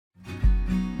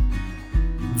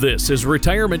This is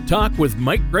Retirement Talk with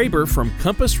Mike Graber from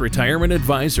Compass Retirement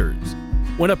Advisors.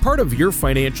 When a part of your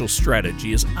financial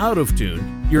strategy is out of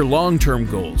tune, your long-term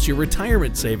goals, your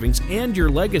retirement savings, and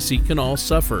your legacy can all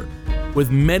suffer.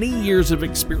 With many years of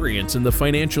experience in the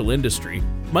financial industry,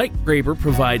 Mike Graber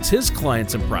provides his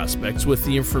clients and prospects with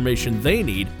the information they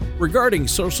need regarding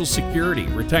Social Security,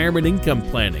 retirement income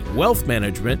planning, wealth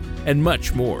management, and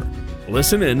much more.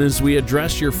 Listen in as we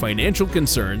address your financial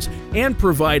concerns and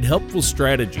provide helpful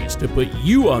strategies to put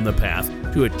you on the path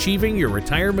to achieving your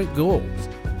retirement goals.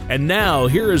 And now,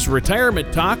 here is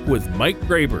Retirement Talk with Mike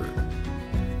Graber.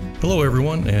 Hello,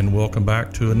 everyone, and welcome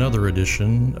back to another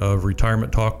edition of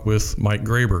Retirement Talk with Mike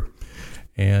Graber.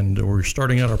 And we're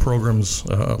starting out our programs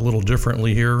a little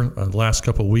differently here the last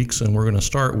couple of weeks, and we're going to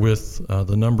start with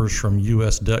the numbers from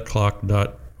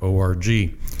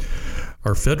usdebtclock.org.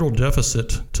 Our federal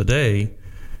deficit today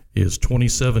is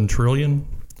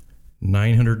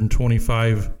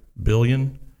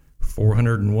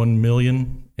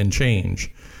 $27,925,401,000,000 and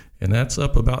change. And that's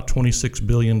up about $26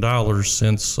 billion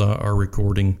since our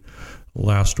recording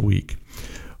last week.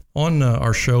 On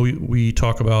our show, we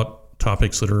talk about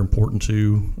topics that are important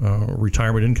to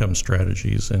retirement income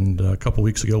strategies. And a couple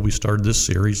weeks ago, we started this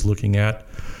series looking at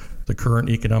the current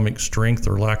economic strength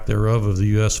or lack thereof of the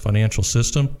U.S. financial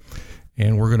system.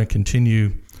 And we're going to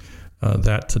continue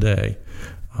that today.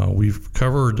 We've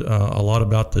covered a lot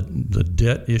about the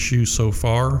debt issue so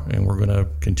far, and we're going to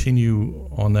continue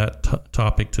on that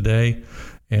topic today.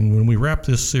 And when we wrap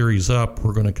this series up,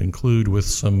 we're going to conclude with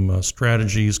some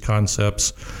strategies,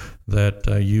 concepts that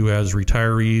you as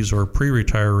retirees or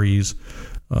pre-retirees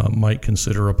might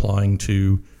consider applying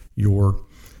to your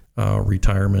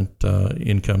retirement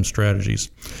income strategies.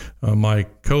 My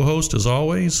co-host, as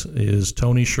always, is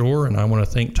Tony Shore, and I want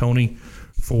to thank Tony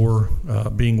for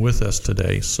being with us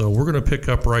today. So we're going to pick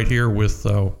up right here with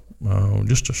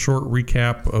just a short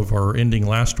recap of our ending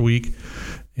last week,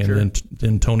 and Sure.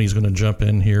 then Tony's going to jump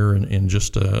in here in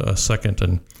just a second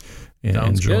and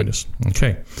join us.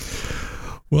 Okay.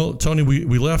 Well, Tony,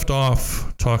 we left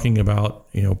off talking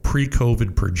about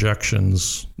pre-COVID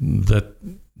projections that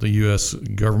the U.S.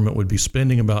 government would be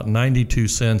spending about 92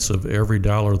 cents of every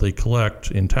dollar they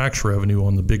collect in tax revenue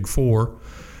on the Big Four.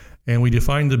 And we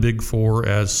defined the Big Four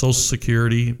as Social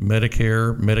Security,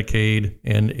 Medicare, Medicaid,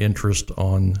 and interest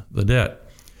on the debt.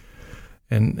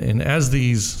 And as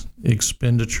these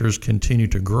expenditures continue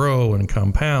to grow and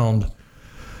compound,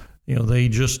 they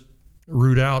just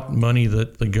root out money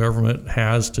that the government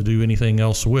has to do anything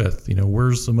else with.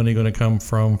 Where's the money going to come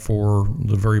from for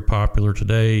the very popular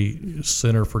today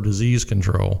Center for Disease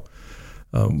Control,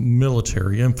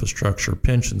 military infrastructure,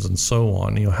 pensions, and so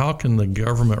on? How can the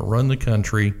government run the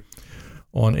country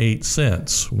on 8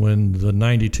 cents when the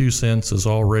 92 cents is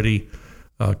already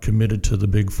committed to the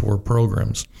Big Four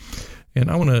programs?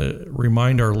 And I want to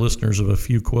remind our listeners of a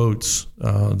few quotes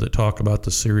that talk about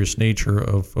the serious nature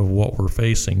of what we're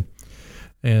facing.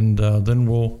 And then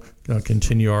we'll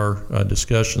continue our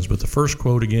discussions. But the first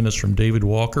quote, again, is from David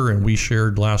Walker, and we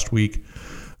shared last week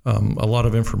a lot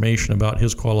of information about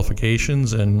his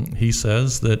qualifications. And he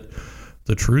says that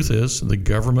the truth is the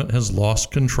government has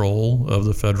lost control of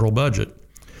the federal budget.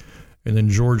 And then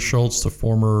George Shultz, the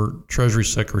former Treasury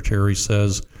Secretary,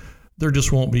 says there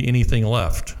just won't be anything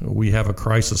left. We have a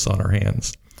crisis on our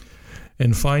hands.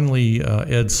 And finally,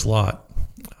 Ed Slott.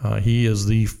 He is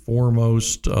the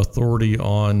foremost authority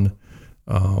on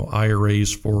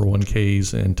IRAs,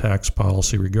 401ks, and tax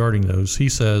policy regarding those. He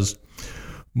says,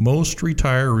 most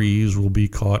retirees will be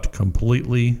caught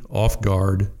completely off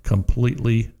guard,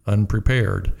 completely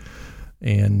unprepared.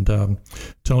 And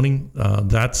Tony,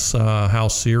 that's how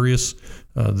serious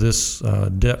this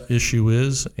debt issue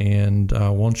is. And why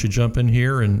don't you jump in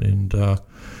here and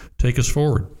take us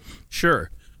forward? Sure.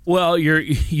 Well,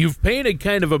 you've painted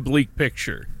kind of a bleak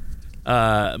picture,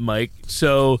 Mike.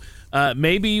 So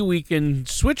maybe we can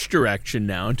switch direction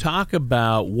now and talk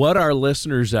about what our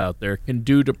listeners out there can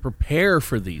do to prepare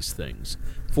for these things,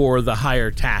 for the higher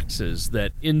taxes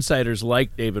that insiders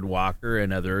like David Walker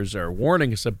and others are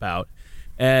warning us about.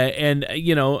 And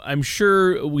I'm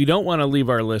sure we don't want to leave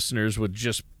our listeners with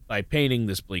just by painting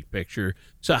this bleak picture.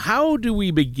 So how do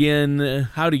you begin,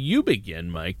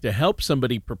 Mike, to help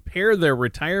somebody prepare their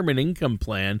retirement income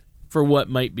plan for what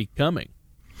might be coming?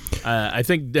 I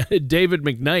think David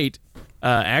McKnight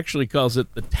actually calls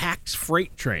it the tax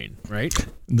freight train, right?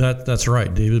 That's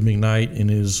right. David McKnight, in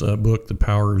his book, The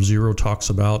Power of Zero, talks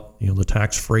about the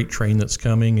tax freight train that's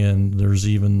coming, and there's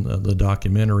even the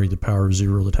documentary, The Power of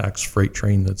Zero, the tax freight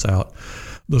train that's out.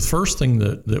 The first thing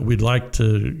that we'd like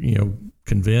to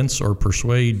convince or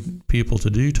persuade people to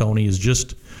do, Tony, is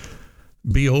just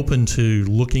be open to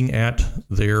looking at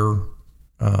their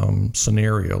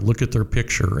scenario, look at their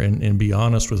picture, and be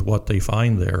honest with what they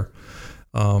find there.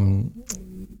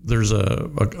 There's a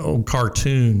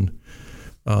cartoon.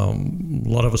 A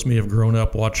lot of us may have grown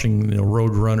up watching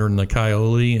Roadrunner and the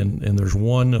Coyote, and there's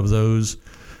one of those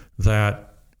that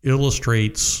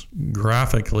illustrates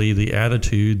graphically the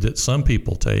attitude that some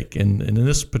people take. And in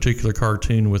this particular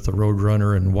cartoon with the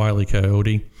Roadrunner and Wile E.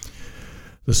 Coyote,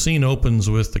 the scene opens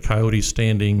with the coyote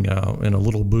standing in a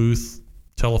little booth,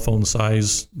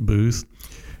 telephone-sized booth,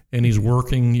 and he's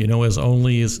working, as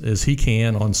only as he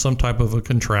can on some type of a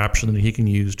contraption that he can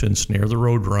use to ensnare the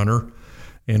Roadrunner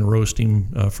and roast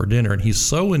him for dinner. And he's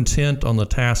so intent on the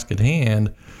task at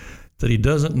hand that he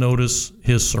doesn't notice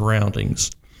his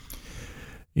surroundings.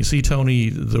 You see, Tony,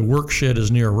 the work shed is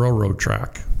near a railroad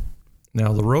track.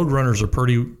 Now, the Roadrunner's a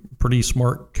pretty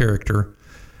smart character.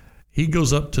 He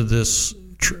goes up to this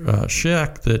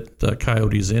shack that the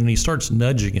Coyote's in, and he starts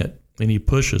nudging it, and he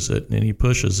pushes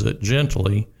it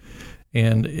gently,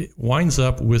 and it winds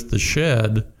up with the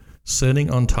shed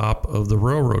sitting on top of the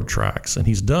railroad tracks. And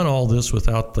he's done all this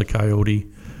without the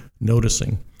Coyote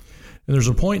noticing. And there's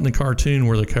a point in the cartoon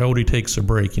where the Coyote takes a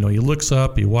break. He looks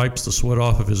up, he wipes the sweat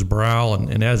off of his brow,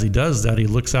 and as he does that, he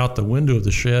looks out the window of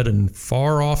the shed, and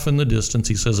far off in the distance,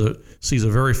 he sees a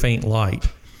very faint light.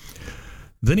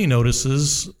 Then he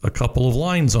notices a couple of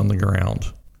lines on the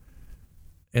ground.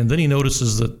 And then he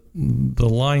notices that the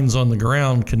lines on the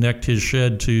ground connect his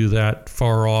shed to that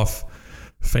far off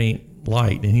faint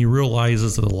light. And he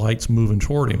realizes that the light's moving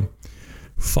toward him.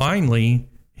 Finally,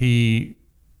 he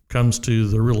comes to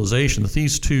the realization that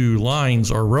these two lines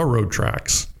are railroad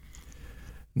tracks.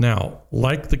 Now,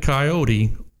 like the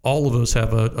Coyote, all of us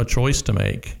have a choice to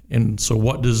make. And so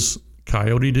what does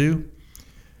Coyote do?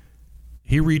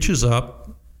 He reaches up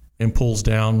and pulls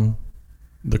down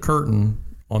the curtain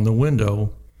on the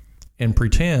window and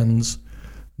pretends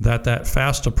that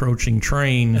fast approaching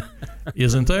train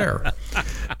isn't there.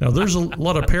 Now, there's a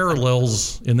lot of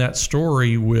parallels in that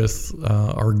story with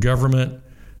our government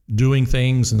doing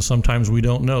things, and sometimes we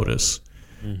don't notice.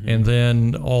 Mm-hmm. And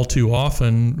then all too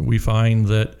often we find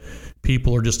that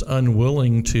people are just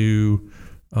unwilling to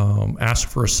ask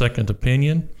for a second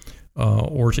opinion.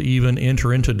 Or to even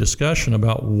enter into discussion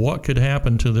about what could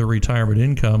happen to their retirement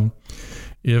income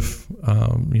if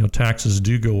taxes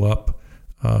do go up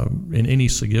in any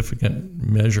significant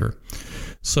measure.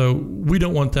 So we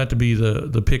don't want that to be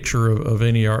the picture of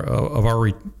any of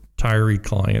our retiree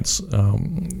clients.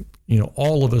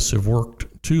 All of us have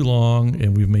worked too long,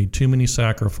 and we've made too many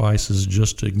sacrifices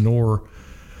just to ignore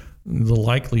the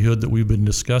likelihood that we've been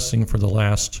discussing for the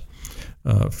last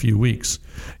few weeks.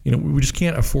 We just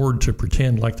can't afford to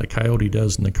pretend like the Coyote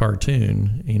does in the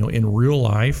cartoon. In real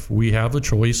life, we have a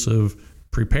choice of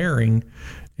preparing,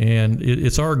 and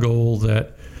it's our goal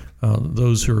that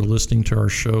those who are listening to our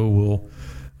show will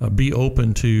be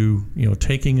open to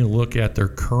taking a look at their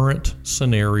current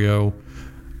scenario.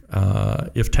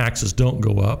 If taxes don't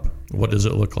go up, what does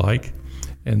it look like?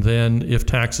 And then if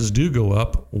taxes do go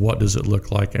up, what does it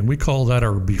look like? And we call that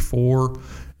our before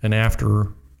and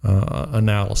after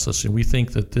analysis. And we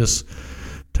think that this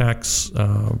tax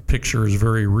picture is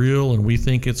very real, and we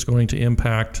think it's going to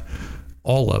impact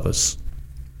all of us.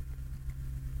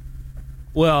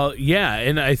 Well, yeah,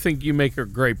 and I think you make a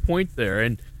great point there.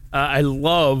 And I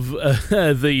love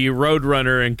the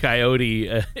Roadrunner and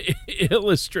Coyote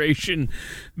illustration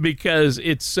because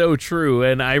it's so true.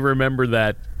 And I remember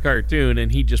that cartoon,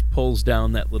 and he just pulls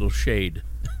down that little shade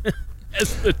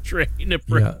as the train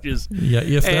approaches. Yeah,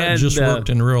 if that just worked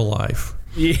in real life.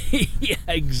 Yeah,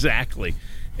 exactly.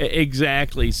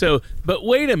 So, but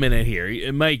wait a minute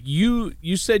here. Mike, you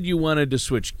said you wanted to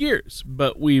switch gears,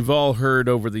 but we've all heard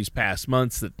over these past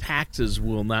months that taxes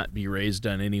will not be raised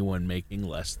on anyone making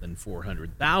less than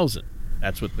 $400,000.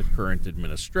 That's what the current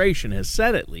administration has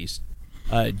said, at least.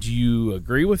 Do you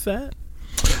agree with that?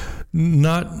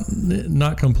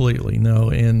 Not completely, no.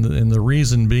 And the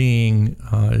reason being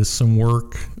is some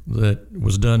work that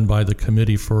was done by the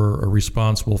Committee for a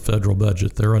Responsible Federal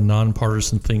Budget. They're a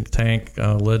nonpartisan think tank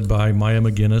led by Maya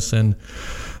McGinnis, and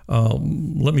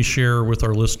let me share with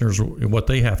our listeners what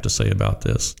they have to say about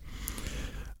this.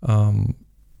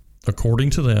 According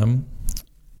to them,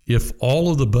 if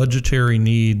all of the budgetary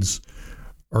needs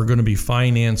are going to be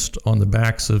financed on the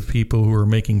backs of people who are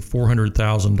making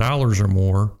 $400,000 or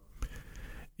more,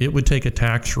 it would take a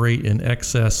tax rate in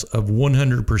excess of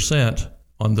 100%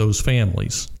 on those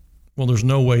families. Well, there's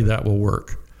no way that will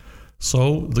work.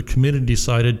 So the committee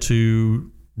decided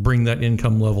to bring that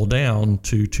income level down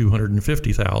to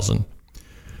 $250,000.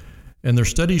 And their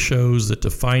study shows that to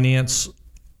finance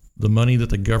the money that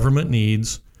the government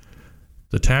needs,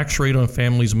 the tax rate on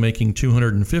families making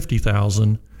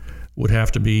 $250,000 would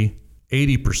have to be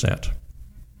 80%.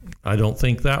 I don't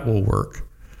think that will work.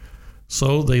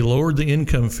 So they lowered the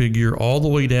income figure all the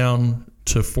way down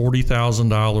to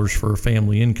 $40,000 for a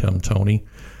family income, Tony.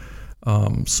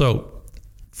 So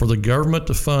for the government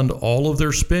to fund all of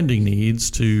their spending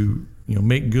needs to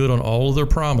make good on all of their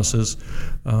promises,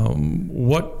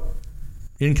 what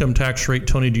income tax rate,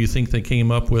 Tony, do you think they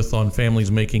came up with on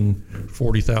families making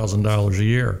 $40,000 a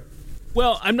year?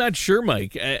 Well, I'm not sure,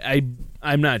 Mike.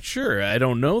 I'm not sure. I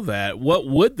don't know that. What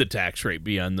would the tax rate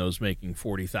be on those making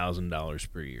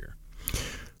 $40,000 per year?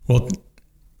 Well,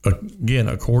 again,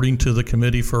 according to the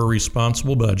Committee for a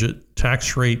Responsible Budget,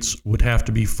 tax rates would have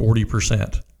to be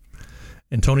 40%.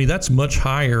 And Tony, that's much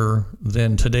higher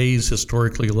than today's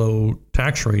historically low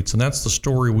tax rates. And that's the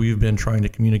story we've been trying to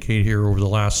communicate here over the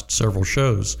last several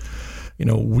shows.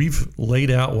 We've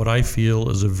laid out what I feel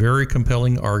is a very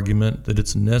compelling argument that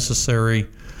it's necessary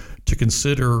to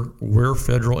consider where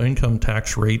federal income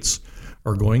tax rates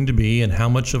are going to be and how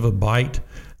much of a bite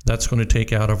that's going to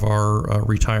take out of our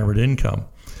retirement income.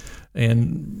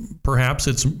 And perhaps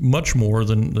it's much more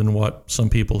than what some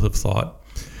people have thought.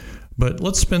 But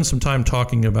let's spend some time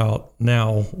talking about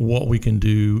now what we can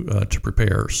do to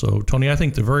prepare. So, Tony, I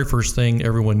think the very first thing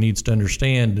everyone needs to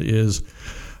understand is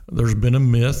there's been a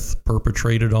myth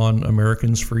perpetrated on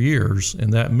Americans for years,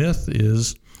 and that myth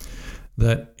is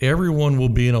that everyone will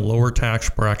be in a lower tax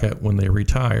bracket when they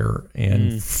retire.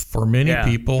 And for many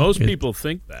people... Most people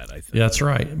think that, I think. That's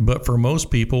right. But for most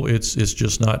people, it's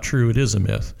just not true. It is a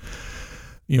myth.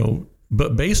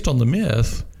 But based on the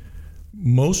myth,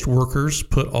 most workers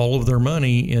put all of their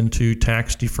money into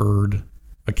tax-deferred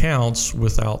accounts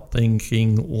without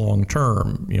thinking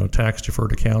long-term.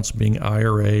 Tax-deferred accounts being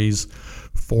IRAs,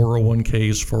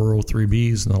 401ks,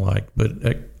 403bs, and the like. But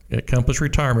at Compass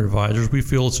Retirement Advisors, we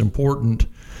feel it's important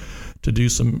to do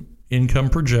some income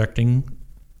projecting,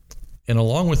 and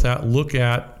along with that, look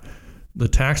at the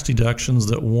tax deductions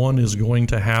that one is going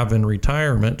to have in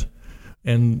retirement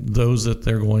and those that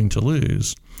they're going to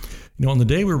lose. On the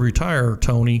day we retire,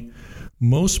 Tony,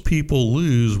 most people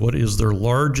lose what is their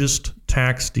largest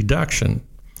tax deduction.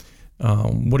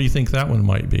 What do you think that one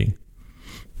might be?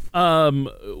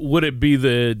 Would it be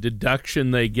the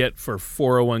deduction they get for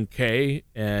 401k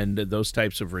and those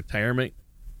types of retirement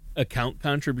account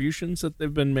contributions that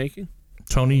they've been making?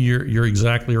 Tony, you're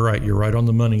exactly right. You're right on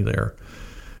the money there.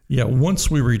 Yeah, once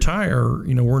we retire,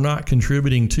 we're not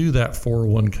contributing to that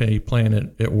 401k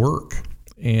plan at work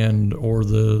or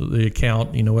the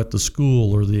account, at the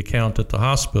school or the account at the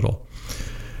hospital.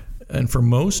 And for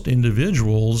most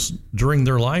individuals during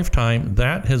their lifetime,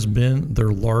 that has been their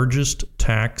largest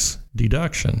tax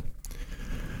deduction.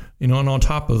 And on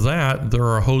top of that, there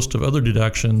are a host of other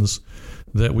deductions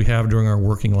that we have during our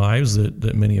working lives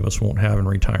that many of us won't have in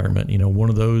retirement. One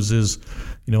of those is,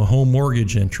 home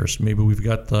mortgage interest. Maybe we've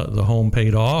got the home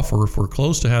paid off, or if we're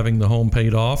close to having the home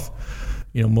paid off,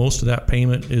 most of that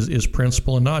payment is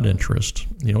principal and not interest.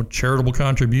 Charitable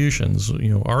contributions.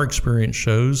 Our experience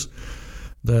shows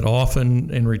that often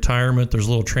in retirement, there's a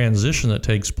little transition that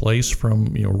takes place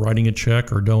from, writing a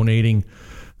check or donating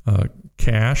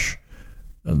cash.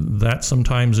 That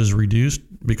sometimes is reduced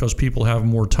because people have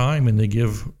more time and they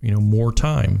give, more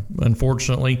time.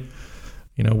 Unfortunately,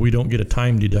 we don't get a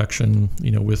time deduction,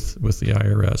 with the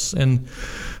IRS. And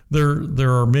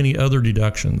there are many other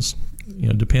deductions.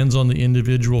 Depends on the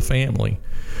individual family.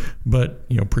 But,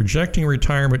 projecting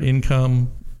retirement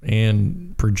income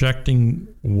and projecting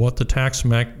what the tax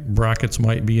brackets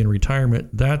might be in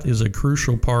retirement, that is a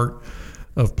crucial part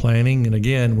of planning. And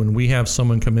again, when we have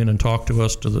someone come in and talk to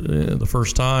us the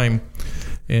first time,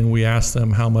 and we ask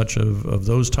them how much of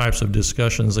those types of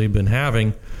discussions they've been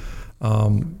having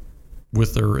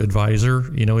with their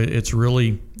advisor, it's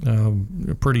really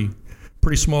a pretty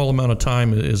small amount of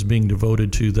time is being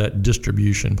devoted to that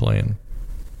distribution plan.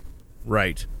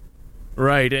 Right.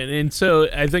 And so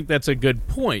I think that's a good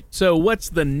point. So what's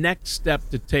the next step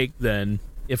to take then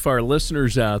if our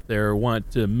listeners out there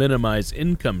want to minimize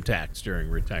income tax during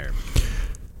retirement?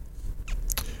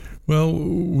 Well,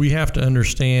 we have to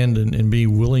understand and be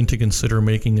willing to consider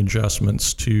making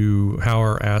adjustments to how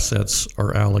our assets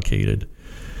are allocated.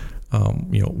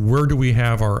 Where do we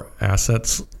have our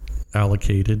assets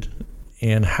allocated,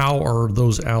 and how are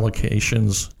those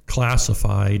allocations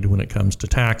classified when it comes to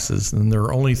taxes? And there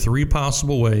are only three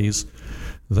possible ways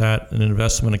that an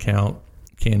investment account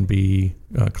can be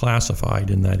classified,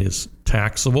 and that is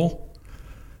taxable,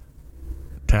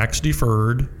 tax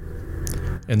deferred,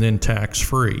 and then tax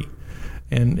free.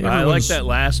 And I like that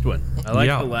last one. I like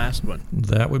the last one.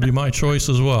 That would be my choice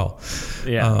as well.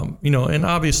 Yeah. And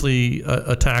obviously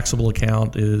a taxable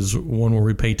account is one where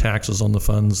we pay taxes on the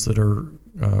funds that are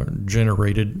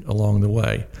generated along the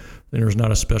way. There's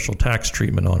not a special tax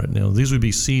treatment on it. These would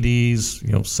be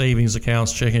CDs, savings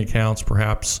accounts, checking accounts,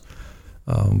 perhaps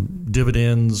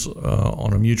dividends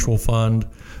on a mutual fund,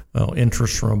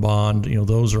 interest from a bond.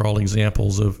 Those are all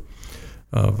examples of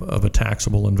a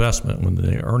taxable investment. When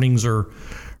the earnings are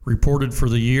reported for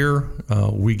the year,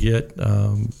 we get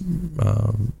a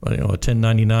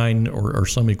 1099 or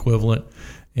some equivalent,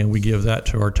 and we give that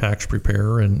to our tax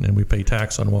preparer, and we pay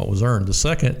tax on what was earned. The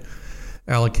second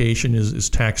allocation is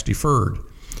tax deferred.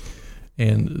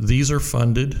 And these are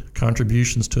funded,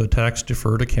 contributions to a tax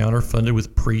deferred account are funded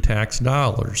with pre-tax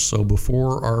dollars. So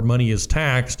before our money is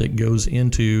taxed, it goes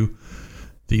into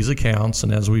these accounts.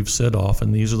 And as we've said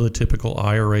often, these are the typical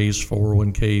IRAs,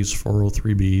 401ks,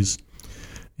 403bs.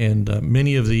 And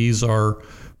many of these are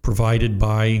provided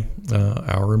by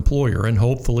our employer. And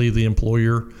hopefully the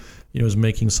employer is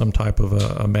making some type of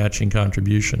a matching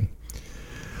contribution.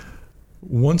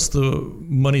 Once the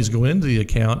monies go into the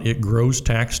account, it grows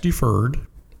tax deferred.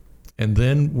 And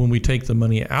then when we take the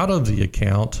money out of the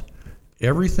account,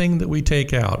 everything that we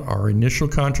take out, our initial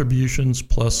contributions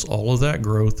plus all of that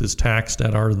growth, is taxed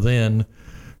at our then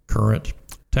current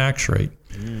tax rate.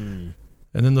 And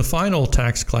then the final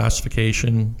tax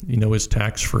classification, is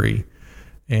tax-free.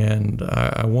 And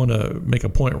I want to make a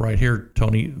point right here,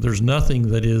 Tony. There's nothing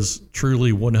that is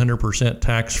truly 100%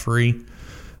 tax-free.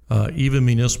 Even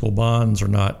municipal bonds are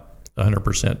not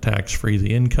 100% tax-free.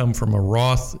 The income from a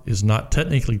Roth is not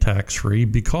technically tax-free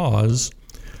because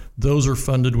those are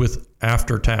funded with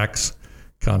after-tax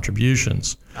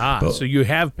contributions. So you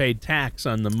have paid tax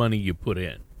on the money you put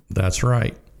in. That's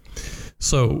right.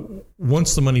 So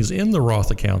once the money's in the Roth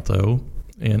account, though,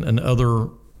 and other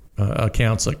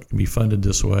accounts that can be funded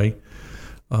this way,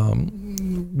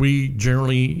 we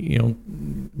generally,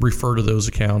 refer to those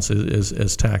accounts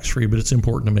as tax-free, but it's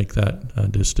important to make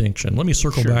that distinction. Let me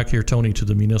circle back here, Tony, to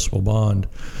the municipal bond.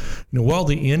 While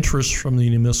the interest from the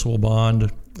municipal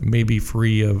bond may be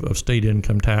free of state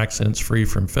income tax and it's free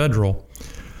from federal,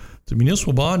 the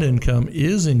municipal bond income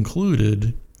is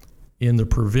included in the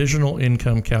provisional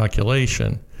income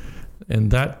calculation, and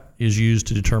that is used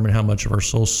to determine how much of our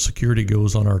Social Security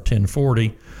goes on our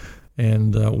 1040.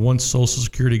 And once Social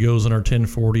Security goes on our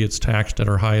 1040, it's taxed at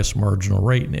our highest marginal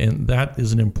rate. And that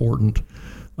is an important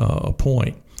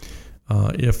point.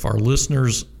 If our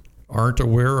listeners aren't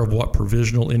aware of what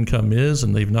provisional income is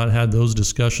and they've not had those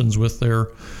discussions with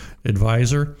their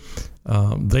advisor,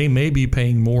 they may be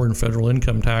paying more in federal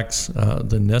income tax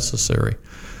than necessary.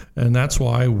 And that's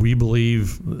why we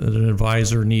believe that an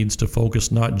advisor needs to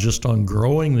focus not just on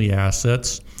growing the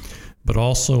assets, but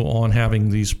also on having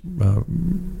these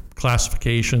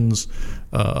classifications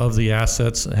of the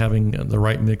assets, having the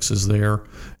right mixes there,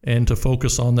 and to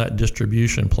focus on that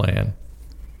distribution plan.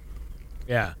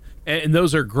 Yeah, and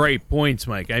those are great points,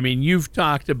 Mike. I mean, you've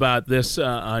talked about this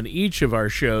on each of our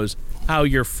shows, how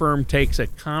your firm takes a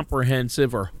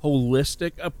comprehensive or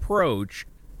holistic approach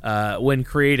when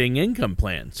creating income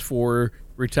plans for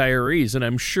retirees. And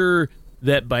I'm sure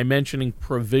that by mentioning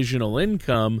provisional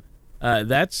income,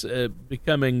 that's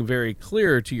becoming very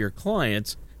clear to your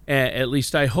clients. At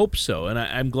least I hope so. And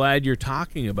I'm glad you're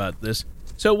talking about this.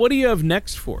 So what do you have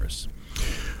next for us?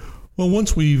 Well,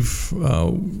 once we've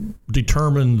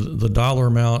determined the dollar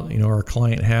amount our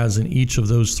client has in each of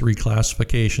those three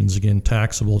classifications, again,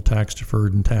 taxable, tax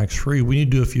deferred, and tax free, we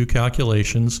need to do a few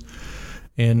calculations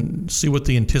and see what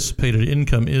the anticipated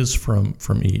income is from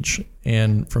each.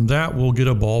 And from that, we'll get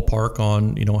a ballpark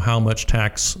on how much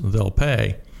tax they'll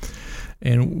pay.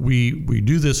 And we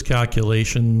do this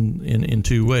calculation in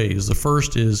two ways. The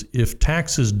first is if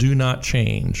taxes do not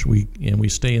change, we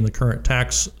stay in the current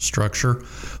tax structure,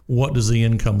 what does the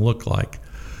income look like?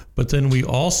 But then we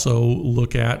also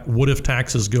look at what if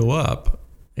taxes go up,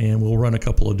 and we'll run a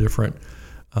couple of different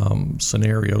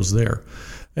scenarios there.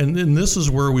 And then this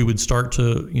is where we would start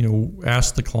to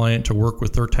ask the client to work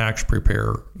with their tax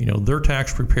preparer. Their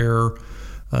tax preparer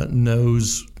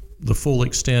knows the full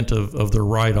extent of their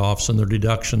write-offs and their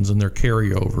deductions and their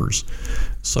carryovers.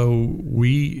 So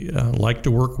we like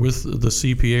to work with the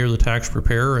CPA or the tax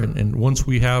preparer, and once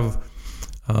we have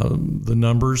the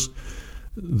numbers,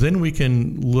 then we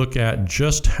can look at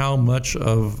just how much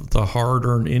of the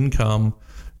hard-earned income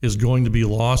is going to be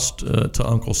lost to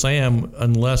Uncle Sam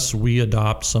unless we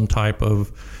adopt some type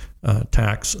of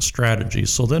tax strategy.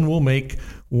 So then we'll make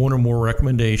one or more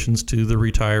recommendations to the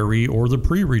retiree or the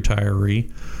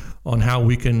pre-retiree on how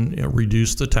we can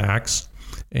reduce the tax.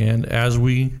 And as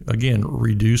we, again,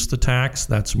 reduce the tax,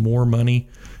 that's more money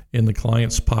in the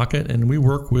client's pocket. And we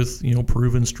work with,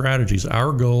 proven strategies.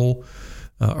 Our goal,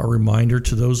 a reminder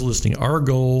to those listening, our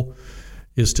goal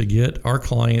is to get our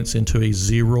clients into a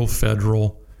zero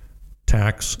federal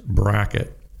tax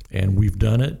bracket. And we've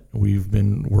done it. We've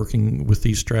been working with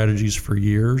these strategies for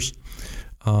years.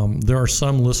 There are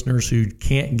some listeners who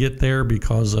can't get there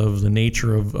because of the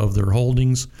nature of their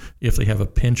holdings. If they have a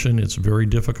pension, it's very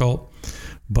difficult.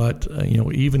 But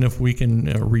even if we can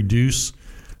reduce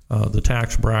the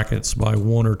tax brackets by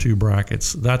one or two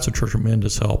brackets, that's a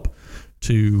tremendous help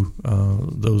to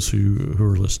those who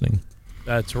are listening.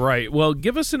 That's right. Well,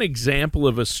 give us an example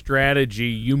of a strategy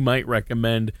you might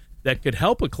recommend that could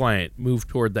help a client move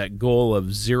toward that goal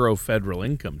of zero federal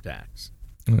income tax.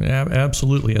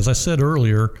 Absolutely. As I said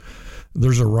earlier,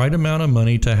 there's a right amount of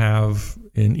money to have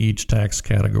in each tax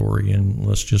category. And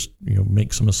let's just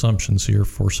make some assumptions here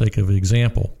for sake of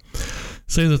example.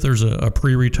 Say that there's a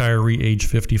pre-retiree age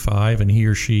 55 and he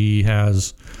or she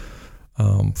has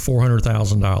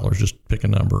 $400,000, just pick a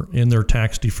number, in their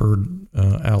tax-deferred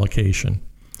allocation.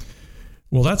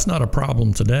 Well, that's not a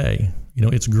problem today.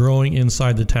 It's growing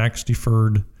inside the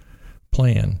tax-deferred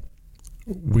plan.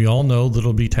 We all know that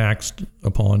it'll be taxed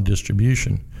upon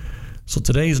distribution. So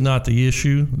today's not the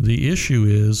issue. The issue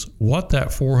is what that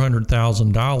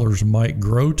 $400,000 might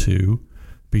grow to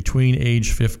between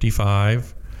age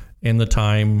 55 and the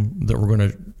time that we're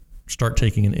going to start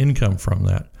taking an income from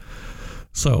that.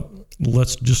 So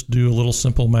let's just do a little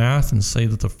simple math and say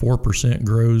that the 4%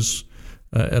 grows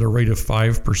at a rate of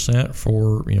 5%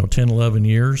 for 10, 11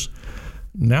 years.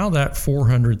 Now that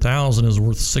 $400,000 is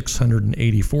worth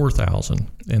 $684,000,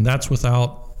 and that's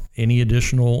without any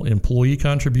additional employee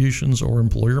contributions or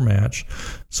employer match.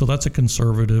 So that's a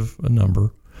conservative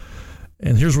number.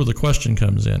 And here's where the question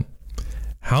comes in.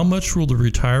 How much will the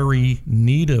retiree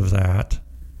need of that,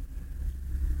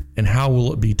 and how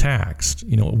will it be taxed?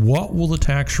 What will the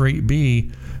tax rate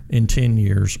be in 10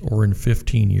 years or in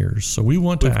 15 years? So we've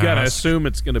got to assume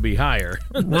it's going to be higher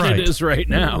than it is right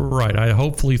now. Right. I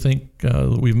hopefully think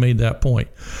we've made that point.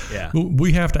 Yeah.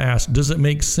 We have to ask, does it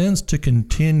make sense to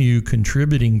continue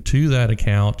contributing to that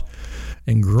account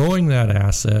and growing that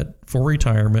asset for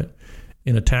retirement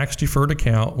in a tax-deferred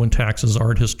account when taxes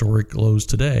are at historic lows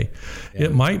today? Yeah.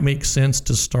 It might make sense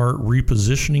to start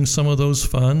repositioning some of those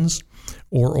funds,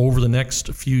 or over the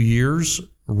next few years,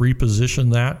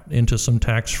 reposition that into some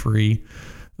tax-free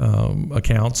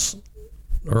accounts,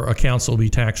 or accounts that will be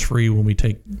tax-free when we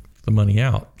take the money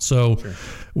out. So sure.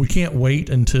 We can't wait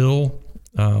until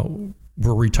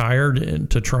we're retired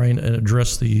to try and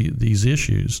address these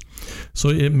issues. So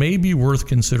it may be worth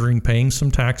considering paying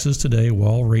some taxes today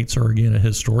while rates are again at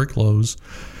historic lows,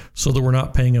 so that we're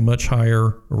not paying a much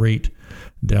higher rate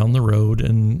down the road.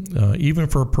 And even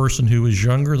for a person who is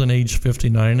younger than age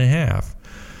 59 and a half,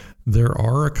 there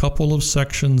are a couple of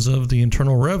sections of the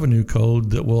Internal Revenue Code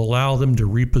that will allow them to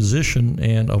reposition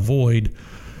and avoid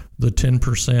the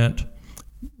 10%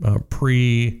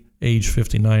 pre-age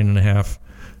 59 and a half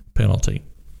penalty.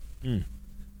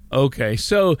 Okay,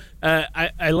 so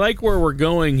I like where we're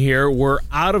going here. We're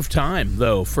out of time,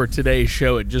 though, for today's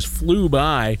show. It just flew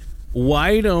by.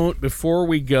 Why don't, before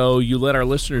we go, you let our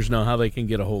listeners know how they can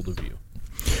get a hold of you?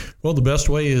 Well, the best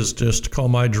way is just to call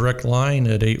my direct line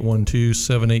at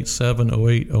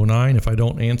 812-787-0809. If I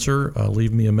don't answer,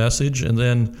 leave me a message. And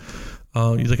then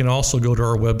they can also go to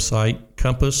our website,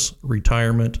 Compass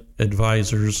Retirement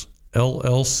Advisors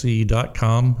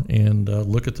LLC.com, and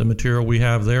look at the material we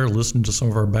have there, listen to some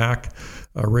of our back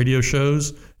radio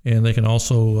shows, and they can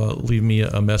also leave me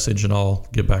a message and I'll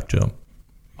get back to them.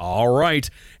 All right.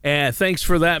 Thanks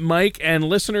for that, Mike. And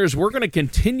listeners, we're going to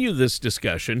continue this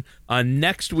discussion on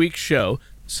next week's show,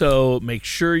 so make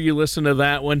sure you listen to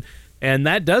that one. And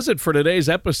that does it for today's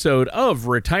episode of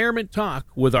Retirement Talk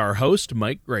with our host,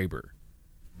 Mike Graber.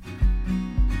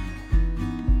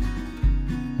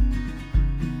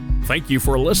 Thank you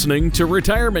for listening to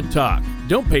Retirement Talk.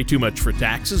 Don't pay too much for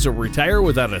taxes or retire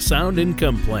without a sound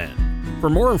income plan. For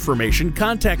more information,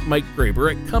 contact Mike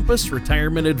Graber at Compass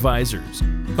Retirement Advisors.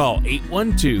 Call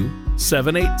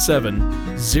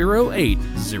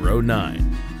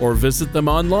 812-787-0809 or visit them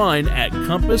online at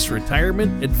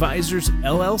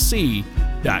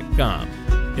compassretirementadvisorsllc.com.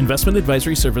 Investment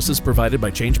advisory services provided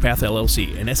by ChangePath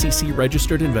LLC, an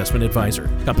SEC-registered investment advisor.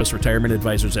 Compass Retirement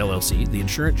Advisors LLC, The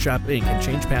Insurance Shop Inc., and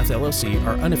ChangePath LLC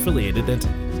are unaffiliated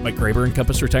entities. Mike Graber and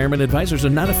Compass Retirement Advisors are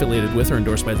not affiliated with or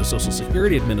endorsed by the Social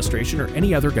Security Administration or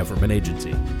any other government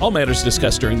agency. All matters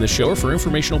discussed during this show are for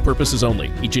informational purposes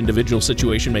only. Each individual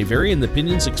situation may vary, and the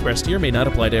opinions expressed here may not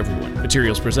apply to everyone.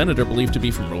 Materials presented are believed to be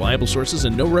from reliable sources,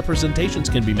 and no representations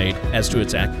can be made as to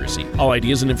its accuracy. All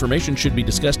ideas and information should be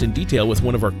discussed in detail with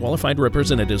one of our qualified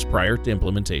representatives prior to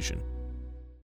implementation.